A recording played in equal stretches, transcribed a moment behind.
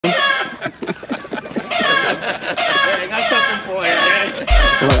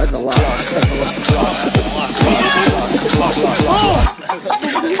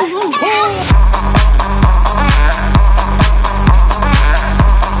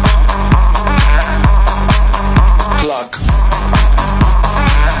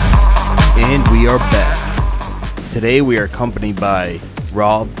are back. Today we are accompanied by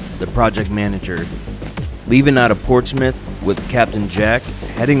Rob, the project manager, leaving out of Portsmouth with Captain Jack,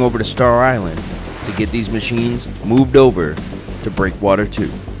 heading over to Star Island to get these machines moved over to Breakwater 2.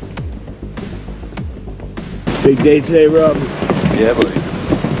 Big day today, Rob. Yeah, buddy.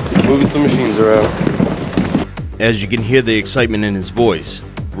 Moving some machines around. As you can hear the excitement in his voice,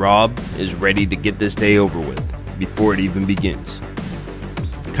 Rob is ready to get this day over with before it even begins.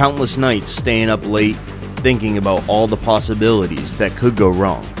 Countless nights staying up late, thinking about all the possibilities that could go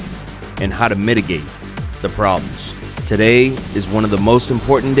wrong and how to mitigate the problems. Today is one of the most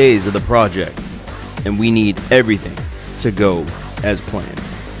important days of the project, and we need everything to go as planned.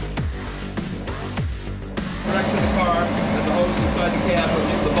 Direction of the car, and the hose inside the cab, or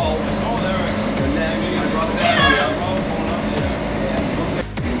hit the bolt. Oh, there it is. And then I brought the battery out. Oh, going up there. Yeah.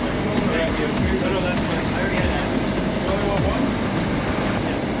 Thank you. No, that's fine. I already had that. You only want one?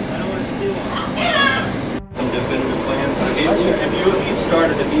 Yeah. I don't want to steal one. Some definitive plans for the beach. If you at least start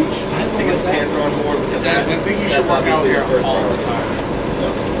at the beach to get the Panther on board with the I think you should work out here all the time.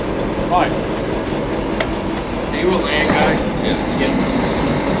 Why? Are you a land guy? Yes.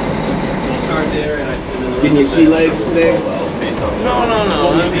 Start there, and Getting your sea legs today? No.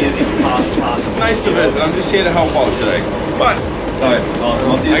 It's nice to visit. I'm just here to help out today. But Alright, awesome.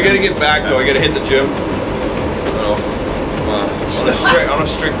 I'll see you I gotta get back though. I gotta hit the gym. So on a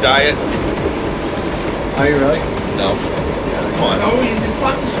strict diet. Are you really? No. Come on. Oh, you just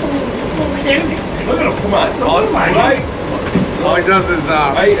bought this full candy. Look at him. Come on. Right? All he does is,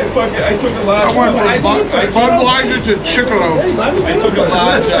 I took a large. Budweiser to Chicolo's. I took a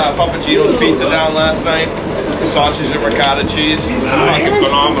large Papagino's pizza down last night. Sausage and ricotta cheese. Fucking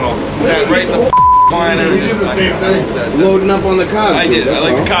phenomenal. Sat right in the line. You did the same thing. Loading up on the cobs. I did. I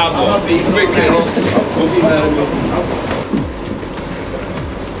like the cob load. Big kettle.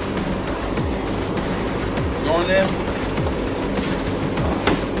 Going there?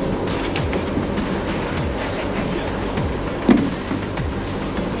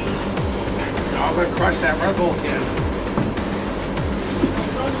 I'm gonna crush that Red Bull can.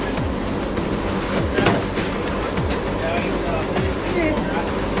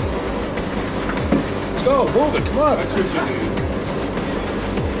 Let's go, move it, come on.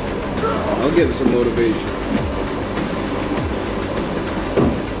 I'll give it some motivation.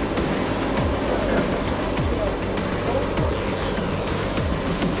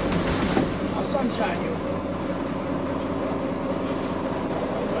 I'll sunshine you.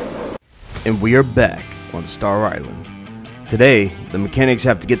 And we are back on Star Island. Today, the mechanics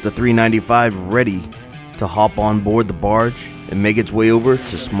have to get the 395 ready to hop on board the barge and make its way over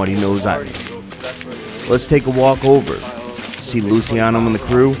to Smuttynose Island. Let's take a walk over, see Luciano and the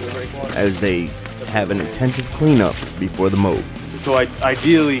crew as they have an attentive cleanup before the move. So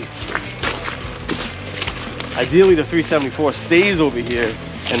ideally the 374 stays over here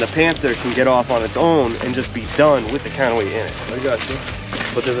and the Panther can get off on its own and just be done with the counterweight in it. I got you.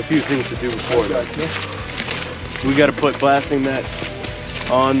 But there's a few things to do before that. We got to put blasting mat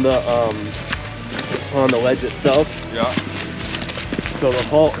on the ledge itself. Yeah. So the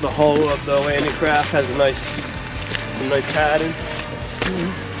hull of the landing craft has some nice padding.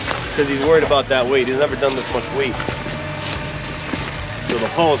 Because he's worried about that weight. He's never done this much weight. So the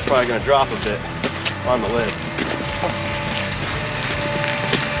hull is probably going to drop a bit on the lid.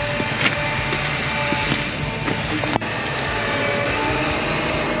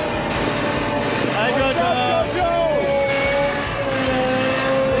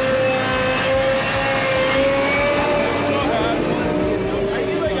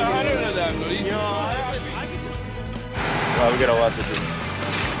 We got a lot to do.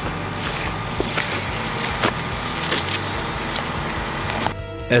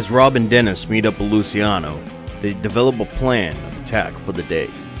 As Rob and Dennis meet up with Luciano, they develop a plan of attack for the day.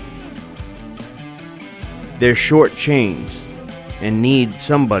 They're short chains and need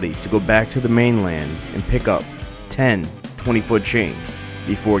somebody to go back to the mainland and pick up 10 20-foot chains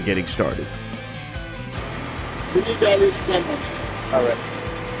before getting started. We need at least 10. All right.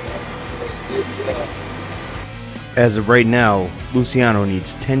 As of right now, Luciano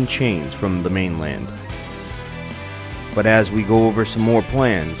needs 10 chains from the mainland. But as we go over some more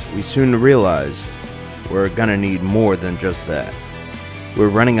plans, we soon realize we're gonna need more than just that. We're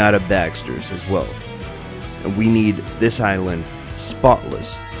running out of Baxters as well. And we need this island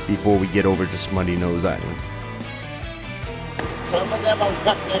spotless before we get over to Smuttynose Island. Some of them I'll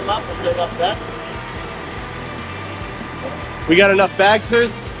cut them up and they're not that. We got enough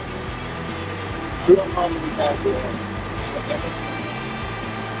Baxters?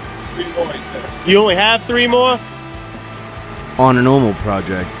 You only have 3 more? On a normal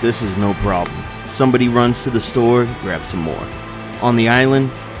project, this is no problem. Somebody runs to the store, grabs some more. On the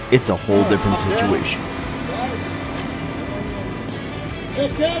island, it's a whole different situation. Hey,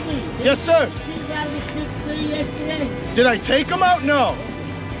 Kevin. Yes, sir. You got the shit still yesterday? Did I take them out? No.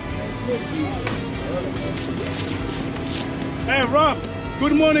 Hey, Rob.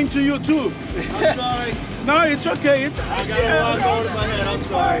 Good morning to you too. I'm sorry. No, it's okay. It's I got a lot going in my head. I'm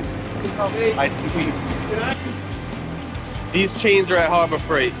sorry. These chains are at Harbor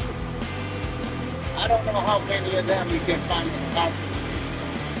Freight. I don't know how many of them you can find in the country.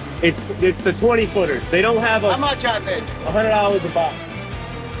 It's the 20-footers. They don't have How a much are they? $100 a box.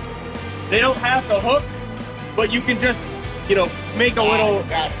 They don't have the hook, but you can just, you know, make a little.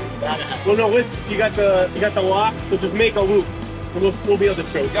 Got it. Well, no, you got the lock, so just make a loop, and we'll be able to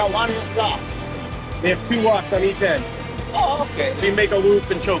choke. You got one in the top. They have 2 locks on each end. Oh, okay. So you make a loop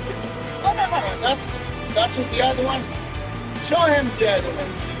and choke it. Oh, no. That's what the other one. Show him the other one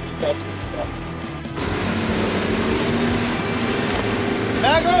and see if that's what stuff.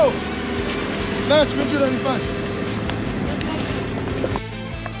 Bago! No, it's good. That'll be fine.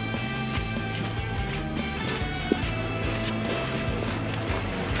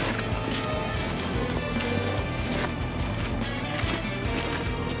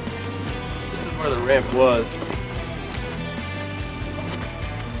 This is where the ramp was.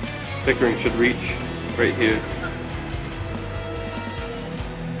 Pickering should reach right here.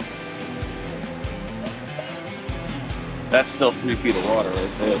 That's still 3 feet of water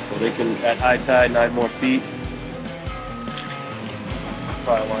right there, so they can, at high tide, 9 more feet.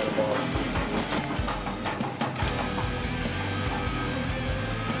 Probably line them all.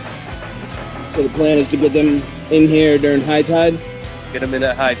 So the plan is to get them in here during high tide? Get them in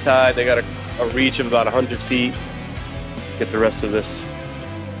at high tide. They got a reach of about 100 feet. Get the rest of this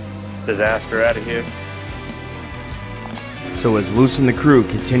disaster out of here. So as Luce and the crew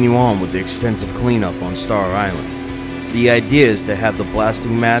continue on with the extensive cleanup on Star Island, the idea is to have the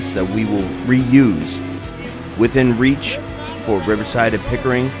blasting mats that we will reuse within reach for Riverside and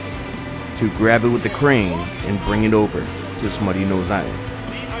Pickering to grab it with the crane and bring it over to Smuttynose Island.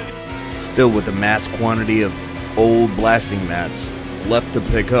 Still with a mass quantity of old blasting mats left to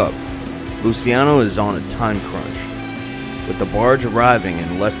pick up, Luciano is on a time crunch. With the barge arriving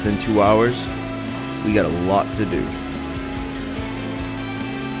in less than 2 hours, we got a lot to do.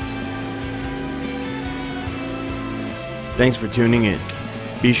 Thanks for tuning in.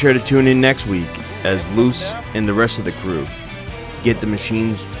 Be sure to tune in next week as Luce and the rest of the crew get the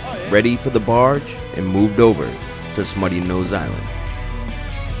machines ready for the barge and moved over to Smuttynose Island.